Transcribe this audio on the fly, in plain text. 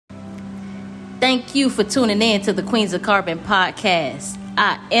Thank you for tuning in to the Queens of Carbon podcast.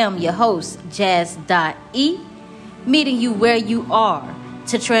 I am your host, Jazz.E, meeting you where you are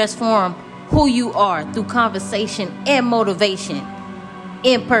to transform who you are through conversation and motivation,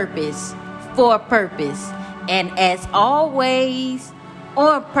 in purpose, for purpose, and as always,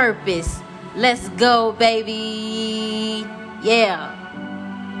 on purpose. Let's go, baby. Yeah.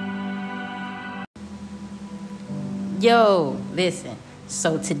 Yo, listen.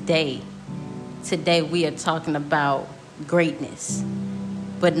 So today we are talking about greatness,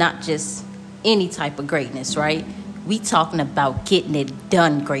 but not just any type of greatness, right? We talking about getting it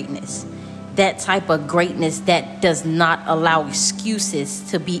done greatness. That type of greatness that does not allow excuses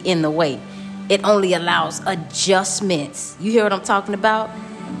to be in the way. It only allows adjustments. You hear what I'm talking about?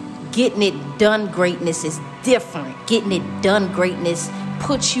 Getting it done greatness is different. Getting it done greatness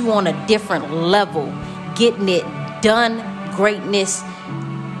puts you on a different level. Getting it done greatness,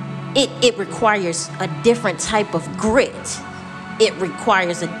 it requires a different type of grit. It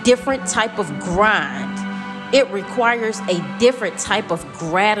requires a different type of grind. It requires a different type of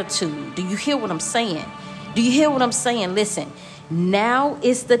gratitude. Do you hear what I'm saying? Do you hear what I'm saying? Listen, now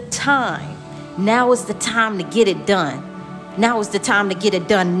is the time. Now is the time to get it done. Now is the time to get it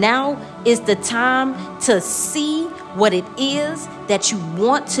done. Now is the time to see what it is that you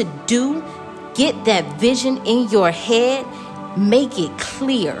want to do. Get that vision in your head. Make it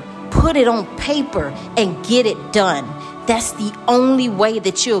clear. Put it on paper and get it done. That's the only way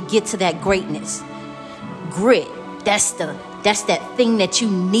that you'll get to that greatness. Grit, that's that thing that you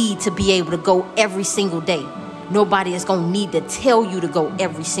need to be able to go every single day. Nobody is going to need to tell you to go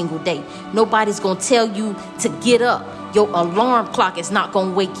every single day. Nobody's going to tell you to get up. Your alarm clock is not going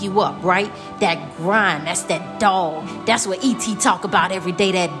to wake you up, right? That grind, that's that dog. That's what E.T. talk about every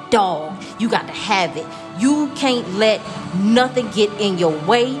day, that dog. You got to have it. You can't let nothing get in your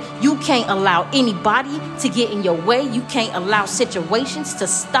way. You can't allow anybody to get in your way. You can't allow situations to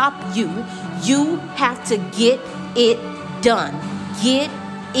stop you. You have to get it done. Get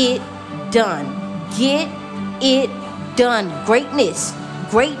it done. Get it done. Greatness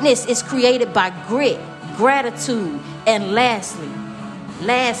is created by grit, gratitude, and lastly,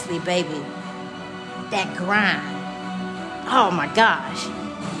 baby, that grind. Oh my gosh.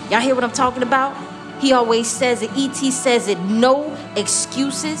 Y'all hear what I'm talking about? He always says it. E.T. says it. No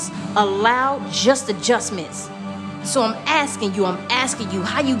excuses allowed, just adjustments. So I'm asking you,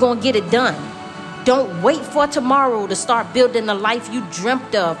 how you gonna get it done? Don't wait for tomorrow to start building the life you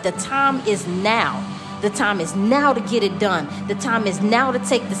dreamt of. The time is now. The time is now to get it done. The time is now to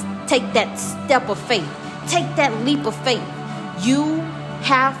take that step of faith. Take that leap of faith. You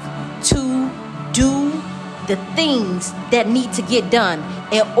have to do the things that need to get done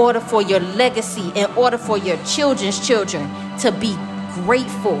in order for your legacy, in order for your children's children to be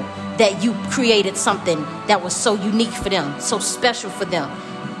grateful that you created something that was so unique for them, so special for them.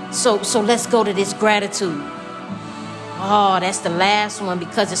 So let's go to this gratitude. Oh, that's the last one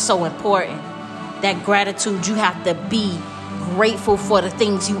because it's so important. That gratitude, you have to be grateful for the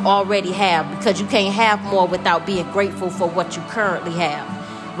things you already have, because you can't have more without being grateful for what you currently have,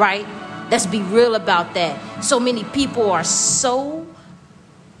 right? Let's be real about that. So many people are so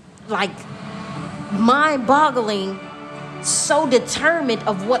mind-boggling, so determined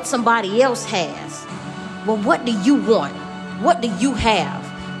of what somebody else has. Well, what do you want? What do you have?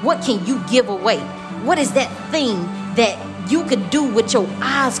 What can you give away? What is that thing that you could do with your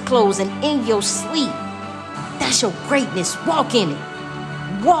eyes closed and in your sleep? That's your greatness. Walk in it.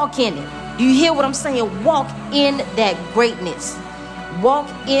 Walk in it. Do you hear what I'm saying? Walk in that greatness. Walk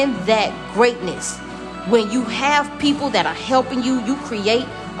in that greatness. When you have people that are helping you, you create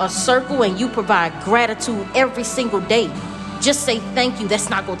a circle and you provide gratitude every single day. Just say thank you. That's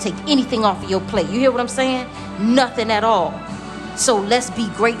not going to take anything off of your plate. You hear what I'm saying? Nothing at all. So let's be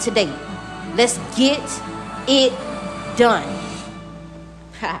great today. Let's get it done.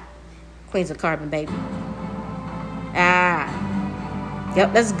 Ha. Queens of Carbon, baby.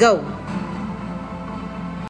 Yep, let's go.